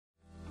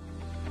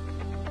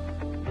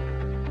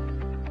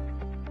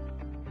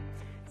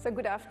So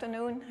good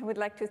afternoon. I would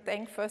like to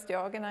thank first the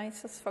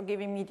organizers for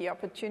giving me the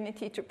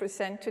opportunity to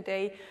present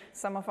today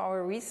some of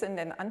our recent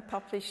and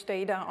unpublished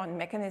data on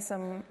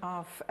mechanism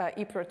of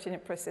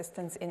ibrutinib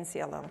resistance in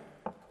CLL.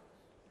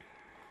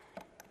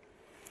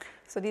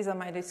 So these are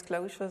my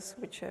disclosures,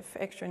 which have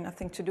actually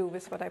nothing to do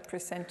with what I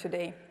present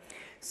today.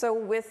 So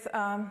with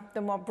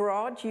the more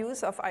broad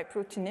use of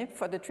ibrutinib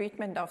for the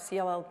treatment of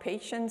CLL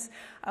patients,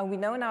 we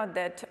know now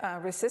that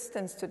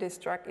resistance to this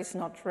drug is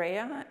not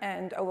rare,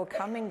 and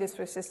overcoming this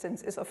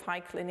resistance is of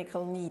high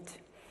clinical need.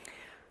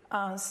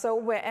 So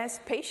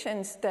whereas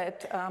patients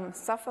that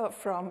suffer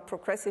from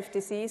progressive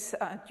disease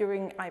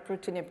during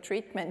ibrutinib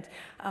treatment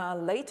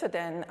later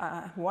than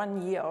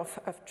 1 year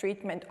of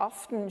treatment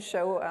often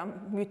show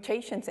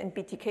mutations in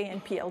BTK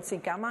and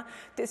PLC gamma,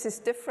 this is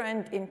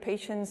different in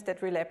patients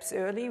that relapse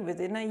early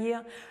within a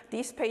year.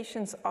 These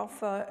patients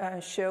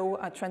often show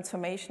a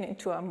transformation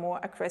into a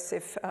more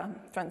aggressive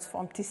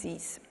transformed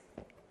disease.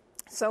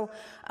 So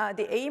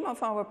the aim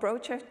of our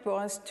project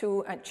was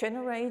to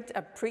generate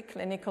a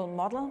preclinical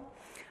model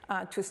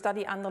to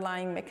study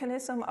underlying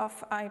mechanism of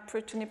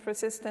ibrutinib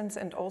resistance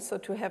and also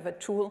to have a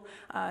tool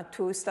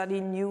to study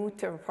new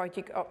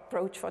therapeutic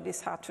approach for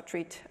this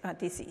hard-to-treat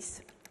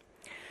disease.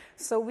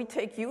 So we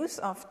take use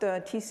of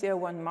the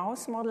TCR1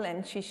 mouse model,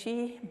 and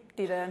Shishi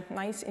did a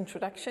nice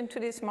introduction to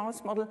this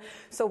mouse model.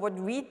 So what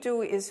we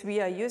do is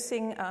we are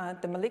using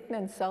the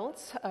malignant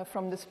cells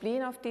from the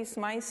spleen of these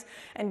mice,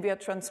 and we are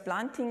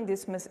transplanting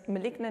these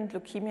malignant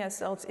leukemia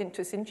cells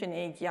into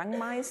syngeneic young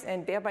mice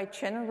and thereby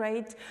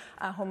generate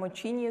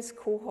homogeneous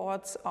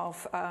cohorts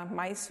of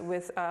mice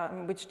with,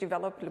 which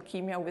develop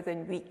leukemia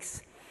within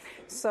weeks.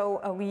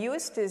 So we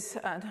used this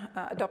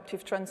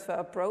adoptive transfer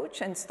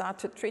approach and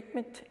started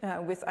treatment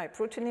with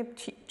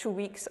ibrutinib 2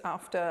 weeks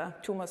after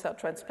tumor cell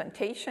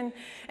transplantation.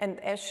 And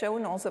as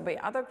shown also by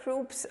other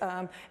groups,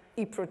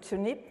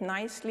 Ibrutinib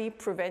nicely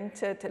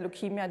prevented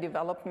leukemia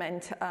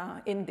development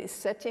in this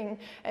setting,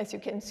 as you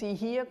can see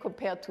here,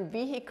 compared to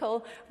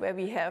vehicle, where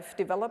we have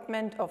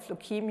development of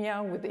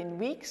leukemia within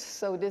weeks.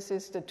 So this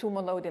is the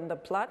tumor load in the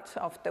blood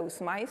of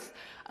those mice.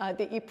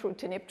 The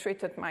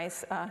Ibrutinib-treated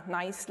mice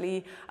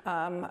nicely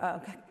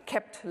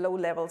kept low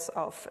levels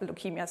of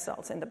leukemia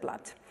cells in the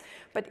blood.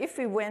 But if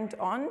we went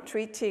on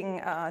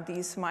treating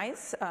these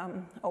mice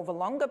over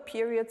longer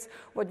periods,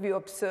 what we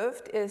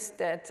observed is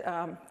that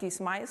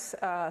these mice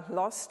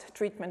lost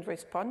treatment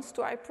response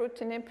to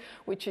ibrutinib,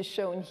 which is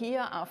shown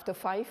here. After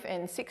 5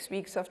 and 6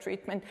 weeks of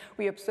treatment,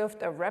 we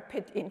observed a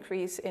rapid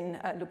increase in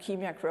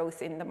leukemia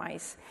growth in the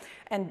mice.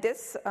 And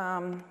this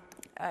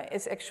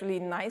is actually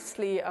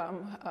nicely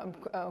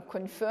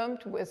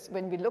confirmed with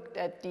when we looked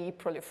at the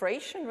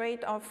proliferation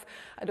rate of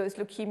those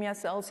leukemia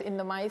cells in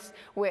the mice,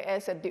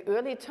 whereas at the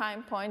early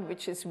time point,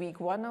 which is week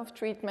 1 of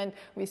treatment,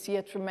 we see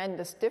a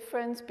tremendous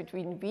difference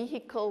between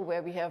vehicle,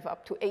 where we have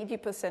up to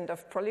 80%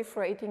 of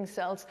proliferating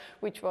cells,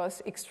 which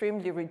was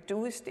extremely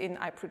reduced in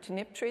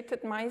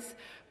ibrutinib-treated mice.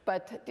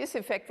 But this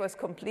effect was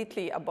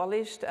completely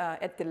abolished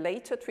at the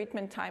later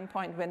treatment time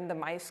point when the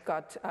mice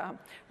got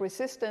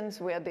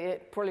resistance, where the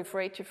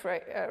proliferative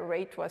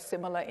rate was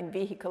similar in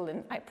vehicle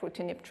and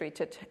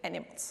ibrutinib-treated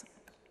animals.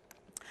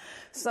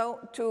 So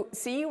to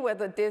see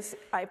whether this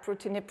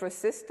ibrutinib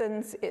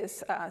resistance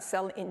is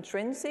cell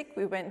intrinsic,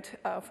 we went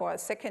for a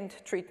second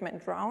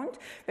treatment round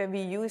where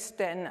we used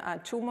then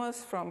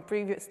tumors from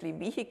previously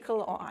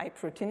vehicle or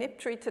ibrutinib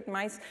treated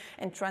mice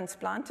and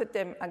transplanted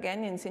them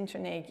again in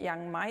syngeneic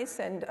young mice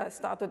and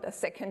started a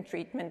second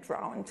treatment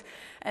round.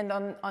 And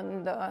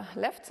on the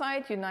left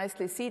side, you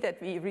nicely see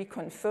that we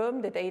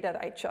reconfirm the data that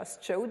I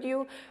just showed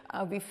you.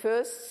 We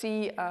first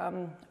see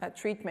a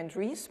treatment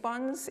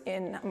response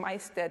in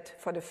mice that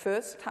for the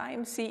first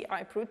time see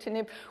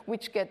ibrutinib,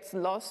 which gets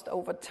lost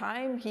over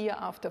time. Here,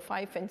 after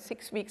 5 and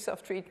 6 weeks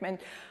of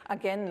treatment,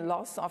 again,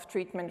 loss of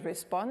treatment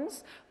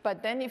response.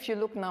 But then if you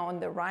look now on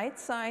the right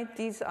side,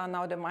 these are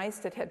now the mice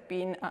that had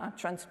been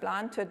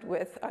transplanted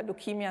with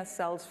leukemia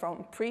cells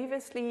from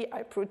previously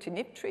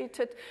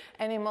ibrutinib-treated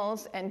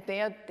animals, and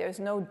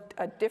there's no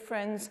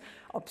difference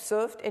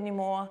observed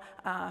anymore,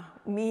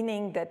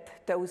 meaning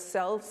that those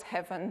cells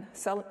have a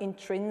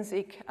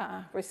cell-intrinsic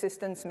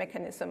resistance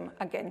mechanism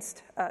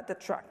against the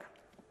drug.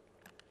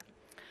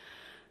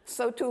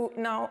 So to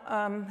now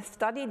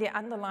study the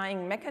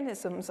underlying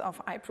mechanisms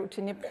of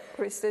ibrutinib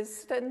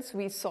resistance,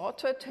 we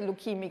sorted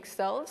leukemic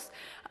cells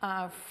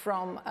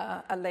from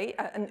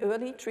an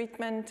early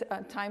treatment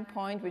time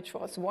point, which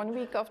was 1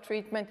 week of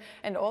treatment,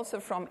 and also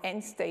from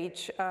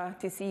end-stage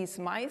disease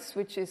mice,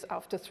 which is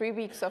after 3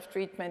 weeks of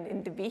treatment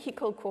in the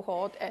vehicle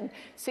cohort and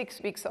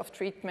 6 weeks of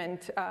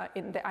treatment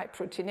in the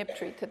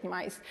ibrutinib-treated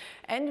mice.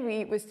 And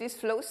with these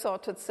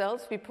flow-sorted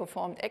cells, we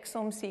performed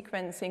exome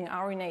sequencing,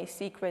 RNA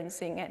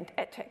sequencing, and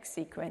ATAC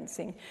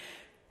sequencing.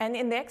 And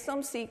in the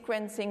exome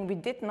sequencing, we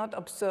did not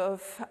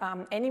observe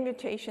any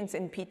mutations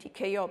in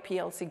BTK or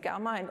PLC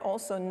gamma, and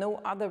also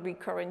no other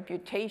recurrent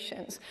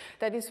mutations.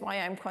 That is why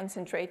I'm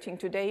concentrating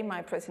today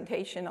my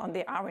presentation on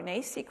the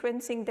RNA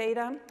sequencing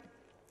data.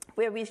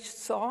 where we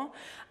saw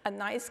a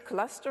nice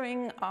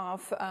clustering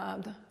of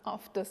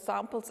the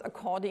samples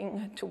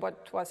according to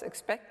what was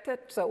expected.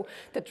 So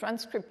the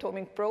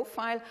transcriptomic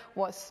profile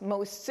was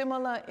most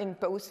similar in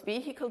both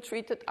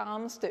vehicle-treated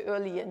arms, the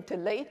early and the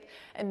late,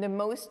 and the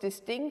most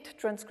distinct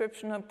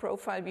transcriptional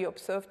profile we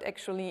observed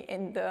actually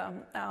in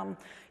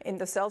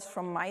the cells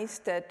from mice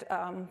that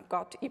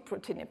got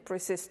ibrutinib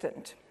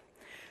resistant.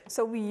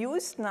 So we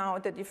used now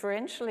the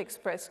differential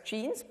expressed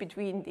genes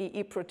between the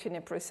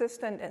ibrutinib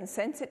resistant and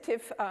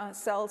sensitive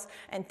cells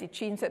and the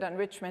gene set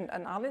enrichment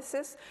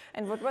analysis.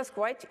 And what was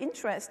quite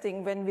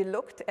interesting when we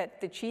looked at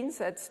the gene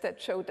sets that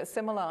showed a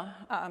similar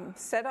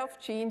set of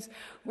genes,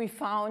 we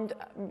found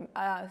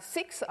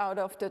 6 out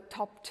of the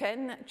top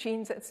 10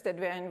 gene sets that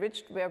were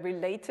enriched were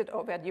related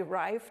or were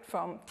derived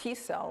from T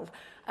cell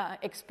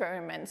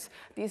experiments.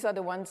 These are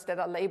the ones that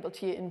are labeled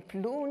here in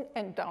blue,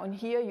 and down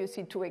here you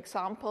see 2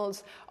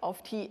 examples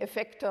of T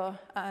effector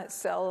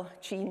cell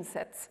gene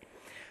sets.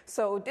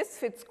 So this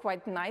fits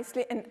quite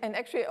nicely, and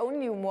actually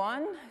only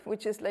one,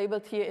 which is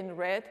labeled here in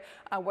red,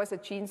 was a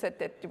gene set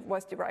that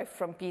was derived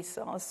from B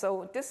cells.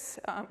 So this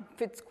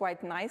fits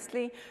quite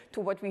nicely to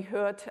what we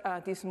heard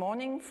this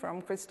morning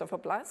from Christopher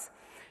Blass,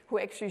 who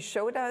actually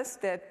showed us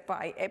that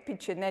by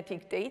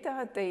epigenetic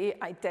data, they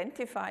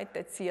identified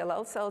that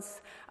CLL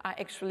cells are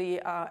actually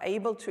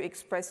able to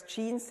express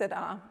genes that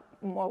are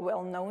more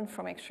well known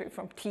from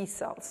T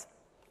cells.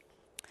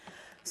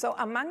 So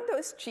among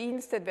those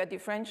genes that were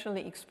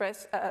differentially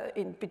expressed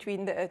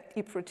between the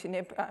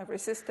ibrutinib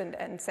resistant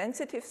and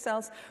sensitive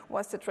cells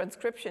was the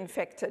transcription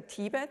factor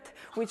TBET,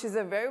 which is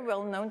a very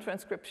well-known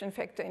transcription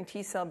factor in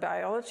T cell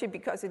biology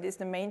because it is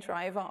the main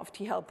driver of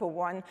T helper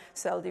 1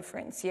 cell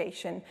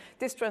differentiation.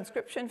 This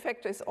transcription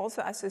factor is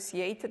also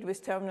associated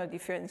with terminal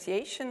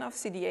differentiation of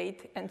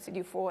CD8 and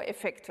CD4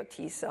 effector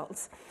T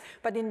cells.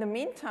 But in the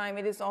meantime,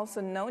 it is also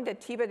known that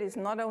TBET is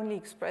not only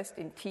expressed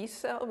in T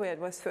cell, where it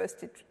was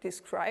first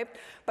described,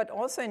 but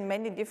also in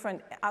many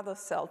different other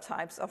cell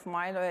types of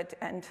myeloid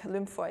and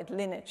lymphoid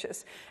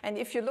lineages. And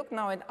if you look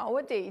now at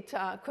our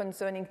data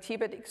concerning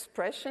TBET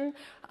expression,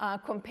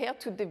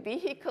 compared to the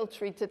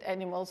vehicle-treated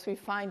animals, we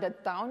find a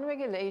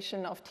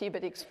downregulation of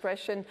TBET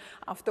expression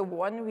after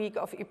 1 week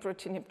of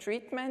ibrutinib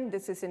treatment.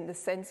 This is in the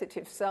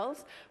sensitive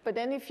cells. But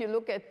then if you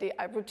look at the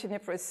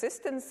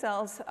ibrutinib-resistant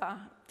cells,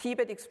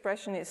 TBET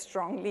expression is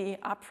strongly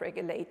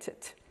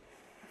upregulated.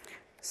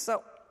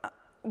 So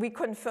we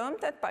confirmed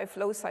that by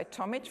flow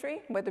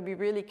cytometry, whether we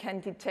really can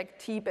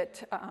detect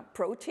TBET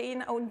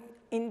protein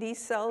in these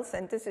cells,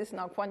 and this is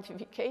now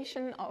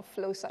quantification of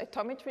flow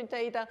cytometry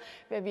data,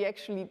 where we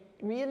actually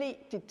really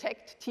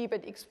detect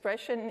TBET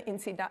expression in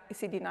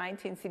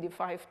CD19,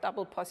 CD5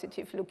 double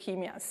positive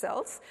leukemia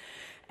cells.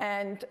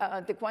 And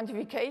the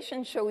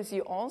quantification shows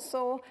you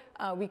also,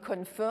 we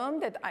confirm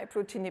that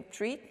ibrutinib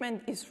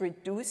treatment is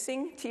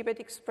reducing TBET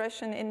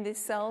expression in these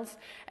cells.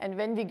 And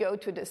when we go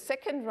to the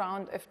second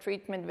round of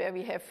treatment where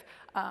we have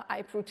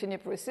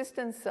ibrutinib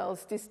resistant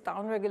cells, this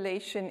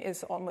downregulation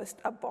is almost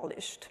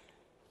abolished,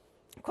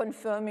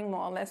 confirming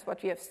more or less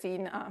what we have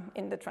seen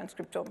in the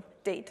transcriptome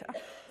data.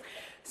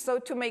 So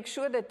to make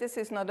sure that this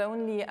is not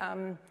only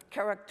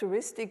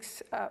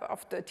characteristics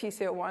of the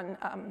TCR1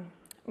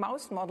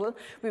 mouse model,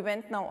 we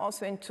went now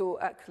also into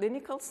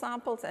clinical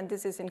samples, and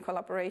this is in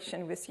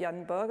collaboration with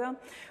Jan Berger,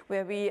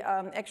 where we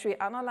actually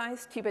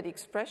analyzed TBET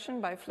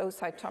expression by flow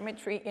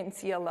cytometry in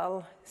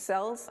CLL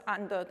cells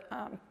under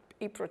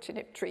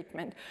ibrutinib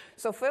treatment.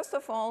 So first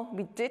of all,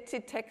 we did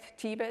detect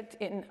TBET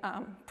in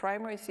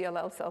primary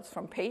CLL cells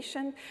from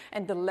patient,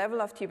 and the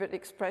level of TBET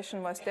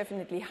expression was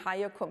definitely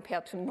higher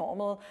compared to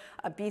normal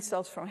B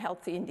cells from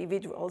healthy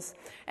individuals.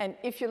 And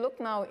if you look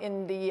now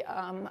in the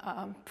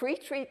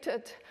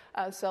pre-treated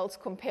cells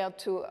compared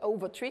to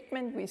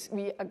over-treatment,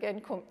 we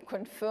again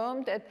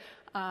confirm that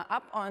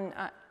up on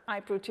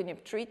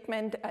ibrutinib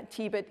treatment,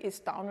 TBET is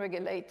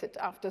downregulated.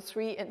 After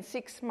 3 and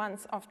 6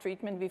 months of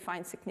treatment, we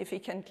find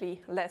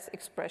significantly less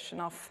expression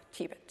of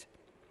TBET.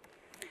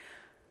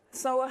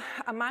 So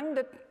among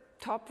the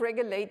top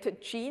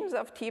regulated genes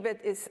of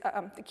TBET is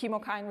the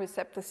chemokine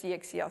receptor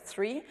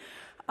CXCR3,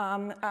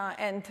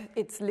 and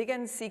its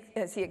ligands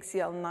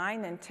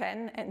CXCL9 and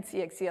 10 and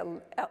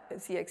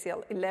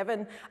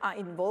CXCL11 are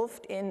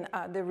involved in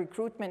the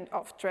recruitment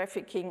of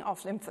trafficking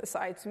of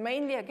lymphocytes,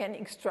 mainly again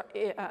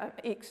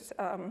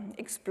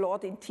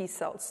explored in T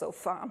cells so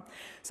far.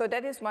 So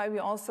that is why we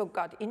also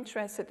got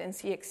interested in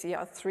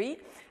CXCR3,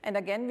 and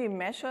again we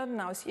measured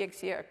now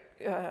CXCR3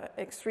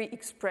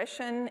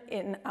 expression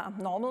in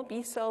normal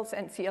B cells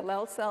and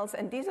CLL cells,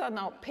 and these are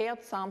now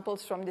paired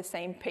samples from the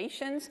same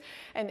patients.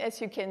 And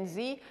as you can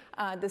see,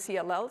 the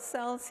CLL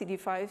cells,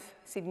 CD5,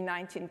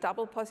 CD19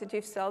 double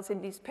positive cells in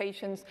these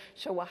patients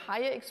show a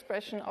higher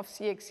expression of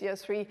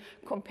CXCR3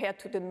 compared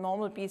to the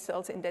normal B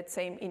cells in that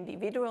same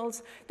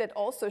individuals. That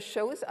also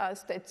shows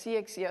us that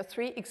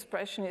CXCR3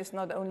 expression is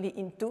not only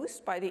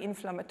induced by the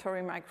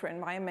inflammatory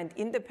microenvironment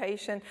in the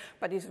patient,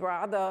 but is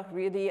rather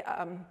really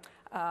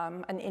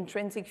an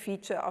intrinsic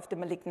feature of the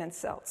malignant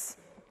cells.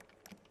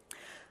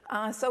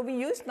 So we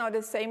used now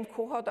the same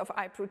cohort of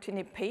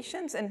ibrutinib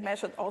patients and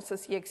measured also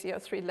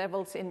CXCR3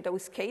 levels in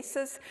those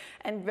cases.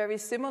 And very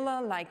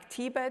similar, like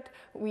TBET,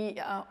 we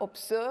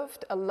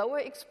observed a lower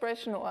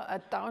expression or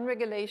a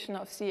downregulation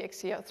of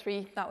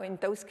CXCR3 now in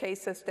those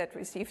cases that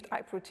received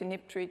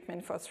ibrutinib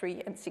treatment for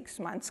 3 and 6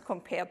 months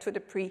compared to the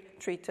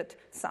pre-treated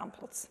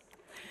samples.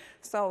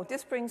 So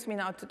this brings me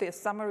now to the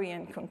summary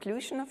and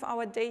conclusion of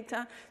our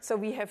data. So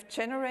we have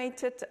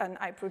generated an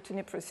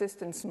ibrutinib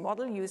resistance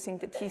model using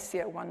the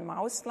TCR1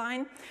 mouse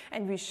line,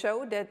 and we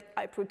show that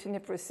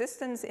ibrutinib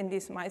resistance in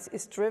these mice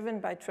is driven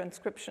by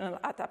transcriptional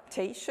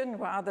adaptation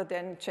rather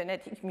than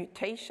genetic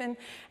mutation,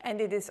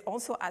 and it is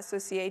also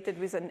associated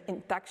with an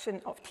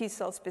induction of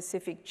T-cell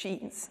specific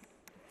genes.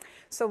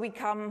 So we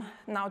come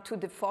now to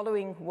the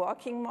following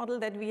working model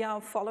that we are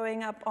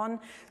following up on.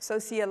 So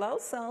CLL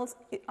cells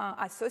are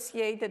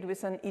associated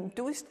with an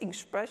induced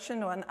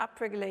expression or an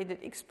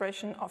upregulated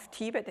expression of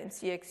TBET and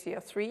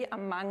CXCR3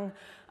 among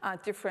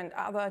different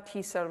other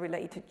T-cell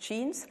related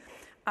genes.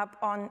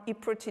 Upon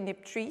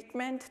ibrutinib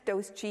treatment,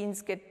 those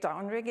genes get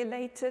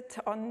downregulated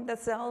on the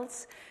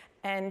cells.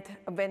 And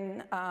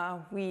when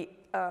we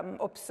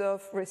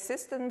observe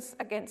resistance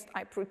against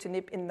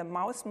ibrutinib in the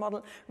mouse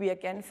model, we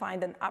again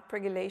find an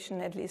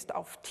upregulation at least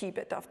of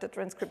TBET, of the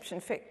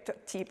transcription factor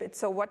TBET.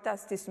 So what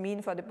does this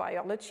mean for the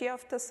biology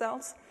of the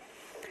cells?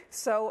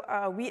 So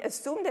we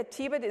assume that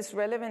TBET is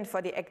relevant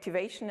for the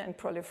activation and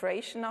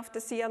proliferation of the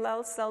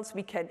CLL cells.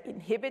 We can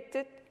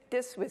inhibit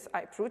this with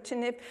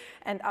ibrutinib,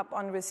 and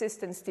upon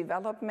resistance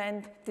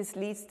development, this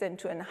leads then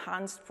to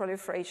enhanced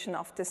proliferation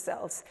of the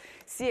cells.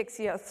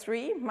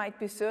 CXCR3 might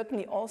be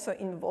certainly also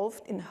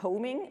involved in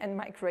homing and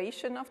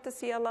migration of the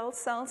CLL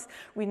cells.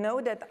 We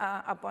know that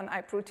upon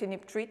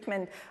ibrutinib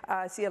treatment,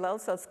 CLL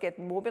cells get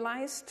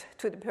mobilized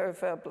to the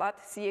peripheral blood.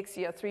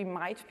 CXCR3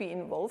 might be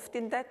involved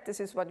in that. This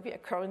is what we are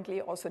currently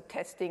also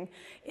testing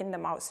in the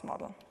mouse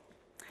model.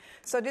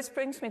 So this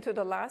brings me to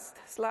the last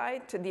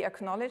slide, to the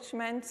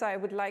acknowledgements. I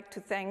would like to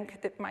thank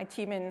my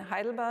team in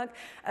Heidelberg,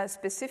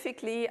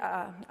 specifically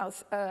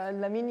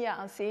Laminia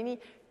Arseni.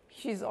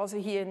 She's also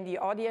here in the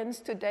audience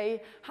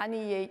today,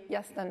 Hani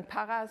Yastan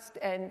Parast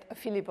and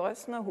Philipp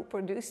Rössner, who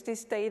produced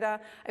this data.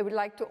 I would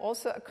like to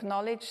also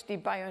acknowledge the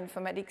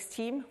bioinformatics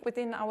team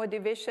within our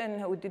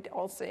division, who did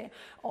also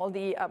all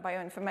the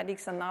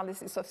bioinformatics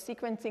analysis of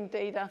sequencing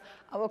data,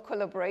 our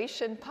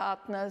collaboration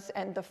partners,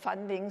 and the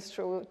fundings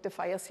through the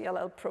FIRE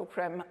CLL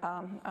program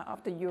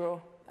of the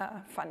Euro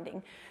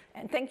funding.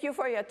 And thank you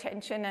for your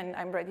attention, and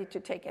I'm ready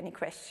to take any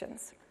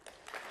questions.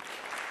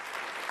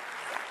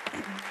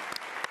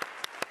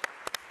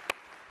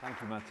 Thank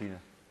you, Martina.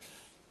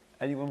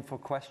 Anyone for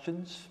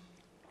questions?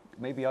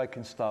 Maybe I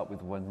can start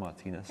with one,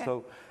 Martina. Yeah.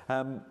 So,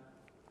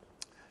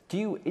 do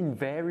you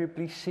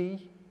invariably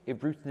see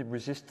ibrutinib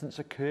resistance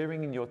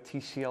occurring in your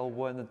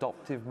TCL1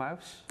 adoptive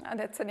mouse?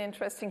 That's an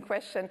interesting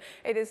question.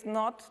 It is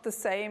not the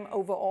same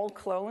over all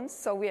clones.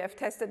 So we have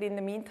tested in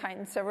the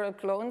meantime several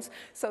clones.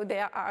 So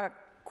there are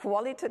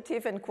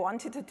qualitative and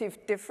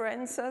quantitative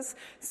differences.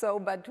 So,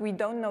 but we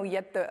don't know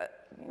yet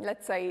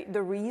let's say,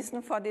 the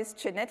reason for this.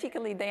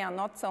 Genetically, they are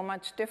not so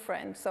much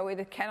different, so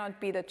it cannot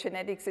be the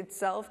genetics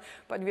itself,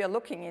 but we are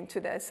looking into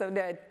that. So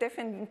there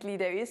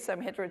is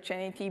some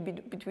heterogeneity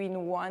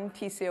between one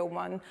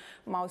TCL1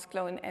 mouse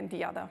clone and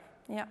the other.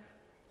 Yeah.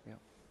 Yeah.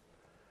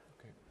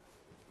 Okay.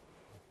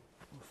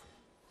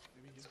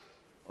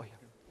 Oh, yeah.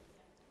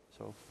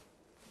 So.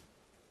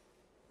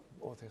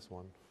 Oh, there's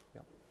one.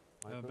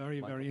 Yeah.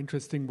 Very, very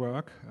interesting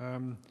work.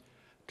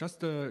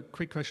 Just a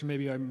quick question,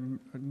 maybe I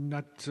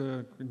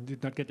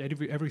did not get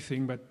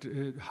everything, but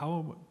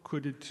how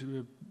could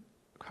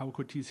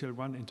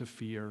TCL1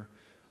 interfere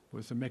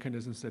with the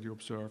mechanisms that you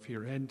observe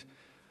here and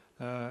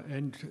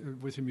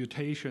with the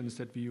mutations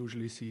that we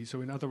usually see?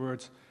 So in other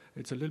words,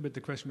 it's a little bit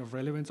the question of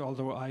relevance,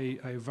 although I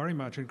very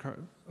much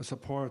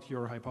support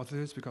your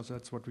hypothesis because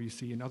that's what we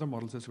see in other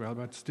models as well,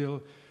 but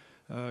still,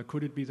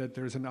 could it be that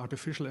there's an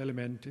artificial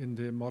element in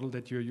the model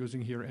that you're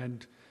using here,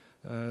 and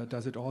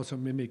does it also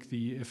mimic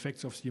the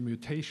effects of the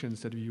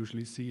mutations that we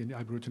usually see in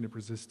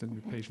ibrutinib-resistant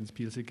mutations,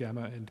 PLC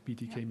gamma and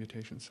BTK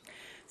mutations?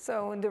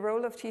 So the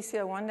role of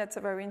TCL1, that's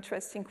a very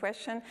interesting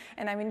question.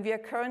 And I mean, we are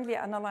currently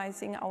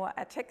analyzing our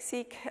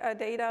ATAC-seq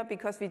data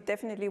because we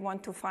definitely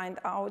want to find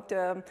out,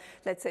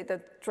 let's say,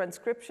 the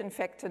transcription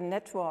factor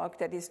network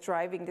that is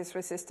driving this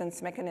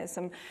resistance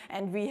mechanism.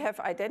 And we have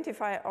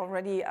identified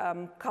already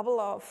a couple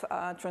of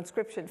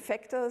transcription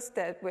factors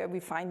where we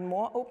find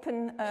more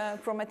open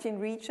chromatin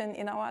region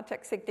in our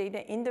ATAC-seq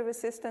data in the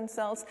resistant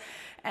cells.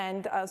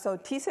 And so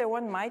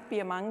TCL1 might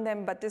be among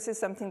them, but this is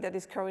something that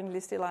is currently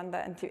still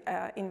under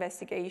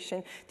investigation.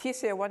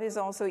 TCL1 is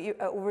also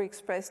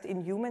overexpressed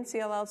in human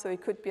CLL, so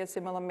it could be a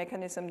similar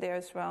mechanism there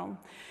as well.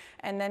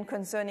 And then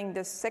concerning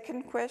the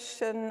second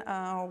question,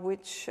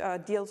 which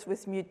deals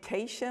with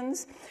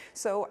mutations.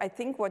 So I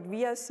think what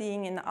we are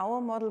seeing in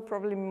our model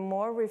probably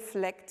more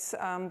reflects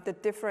the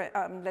different,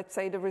 let's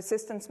say, the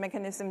resistance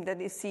mechanism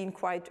that is seen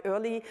quite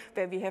early,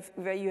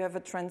 where you have a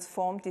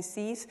transformed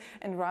disease,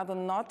 and rather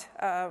not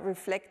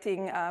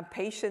reflecting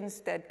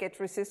patients that get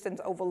resistance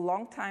over a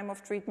long time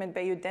of treatment,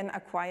 where you then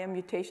acquire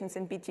mutations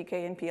in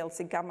BTK and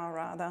PLC gamma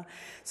rather.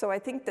 So I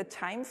think the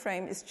time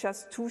frame is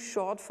just too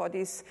short for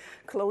this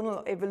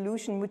clonal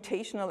evolution,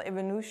 mutational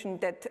evolution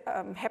that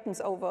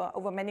happens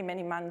over many,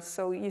 many months.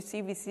 So we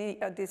see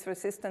this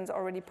resistance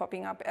already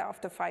popping up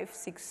after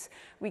 5-6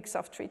 weeks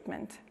of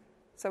treatment.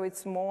 So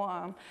it's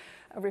more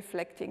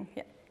reflecting.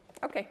 Yeah.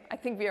 Okay, I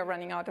think we are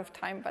running out of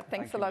time, but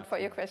thanks a lot for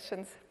your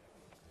questions.